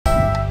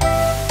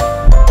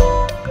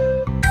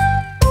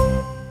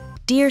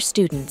Dear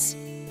students,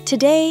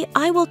 today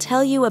I will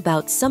tell you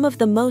about some of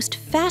the most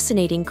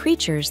fascinating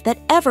creatures that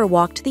ever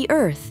walked the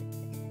earth.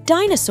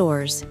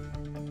 Dinosaurs.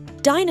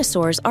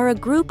 Dinosaurs are a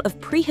group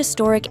of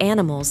prehistoric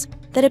animals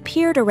that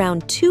appeared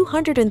around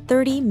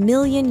 230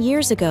 million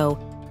years ago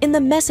in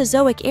the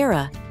Mesozoic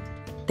Era.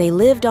 They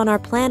lived on our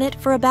planet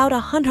for about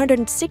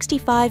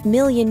 165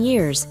 million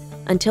years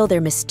until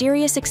their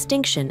mysterious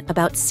extinction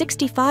about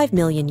 65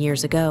 million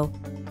years ago.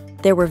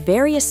 There were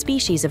various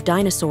species of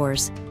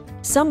dinosaurs.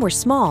 Some were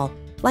small,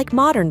 like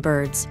modern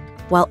birds,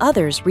 while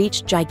others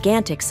reached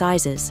gigantic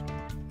sizes.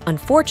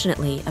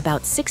 Unfortunately,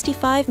 about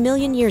 65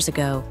 million years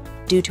ago,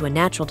 due to a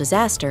natural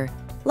disaster,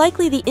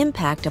 likely the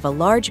impact of a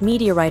large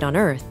meteorite on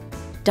Earth,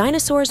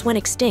 dinosaurs went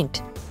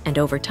extinct, and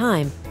over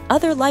time,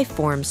 other life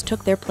forms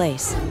took their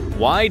place.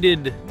 Why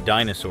did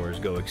dinosaurs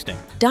go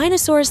extinct?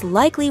 Dinosaurs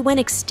likely went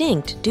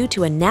extinct due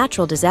to a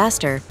natural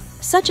disaster,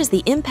 such as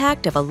the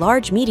impact of a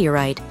large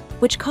meteorite,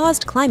 which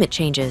caused climate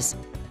changes.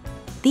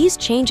 These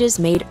changes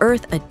made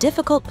Earth a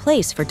difficult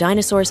place for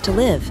dinosaurs to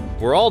live.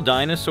 Were all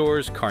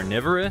dinosaurs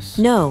carnivorous?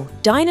 No,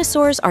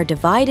 dinosaurs are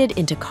divided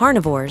into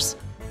carnivores,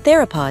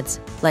 theropods,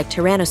 like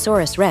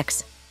Tyrannosaurus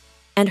rex,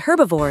 and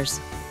herbivores,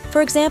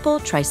 for example,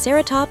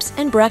 Triceratops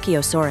and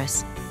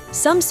Brachiosaurus.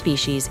 Some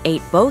species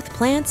ate both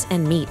plants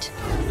and meat.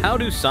 How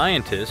do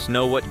scientists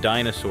know what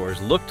dinosaurs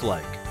looked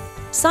like?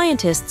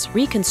 Scientists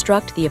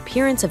reconstruct the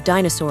appearance of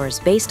dinosaurs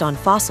based on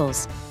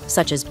fossils,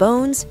 such as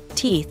bones,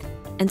 teeth,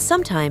 and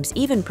sometimes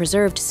even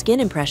preserved skin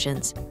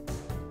impressions.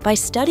 By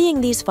studying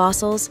these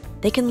fossils,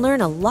 they can learn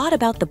a lot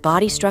about the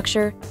body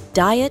structure,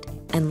 diet,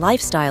 and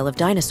lifestyle of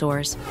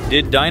dinosaurs.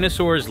 Did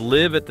dinosaurs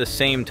live at the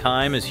same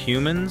time as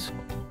humans?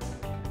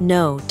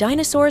 No,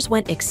 dinosaurs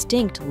went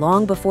extinct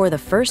long before the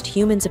first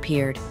humans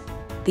appeared.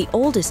 The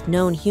oldest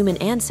known human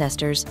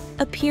ancestors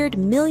appeared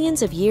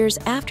millions of years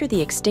after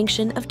the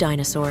extinction of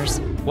dinosaurs.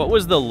 What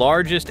was the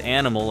largest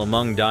animal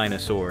among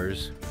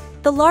dinosaurs?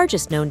 The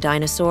largest known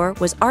dinosaur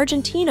was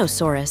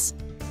Argentinosaurus,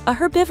 a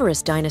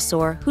herbivorous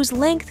dinosaur whose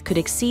length could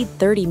exceed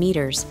 30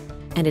 meters,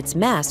 and its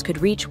mass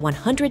could reach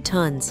 100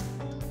 tons.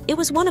 It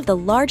was one of the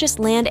largest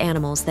land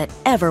animals that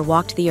ever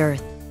walked the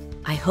earth.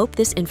 I hope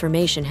this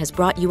information has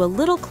brought you a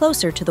little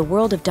closer to the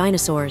world of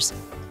dinosaurs.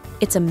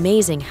 It's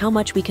amazing how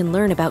much we can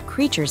learn about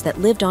creatures that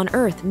lived on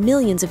Earth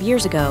millions of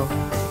years ago.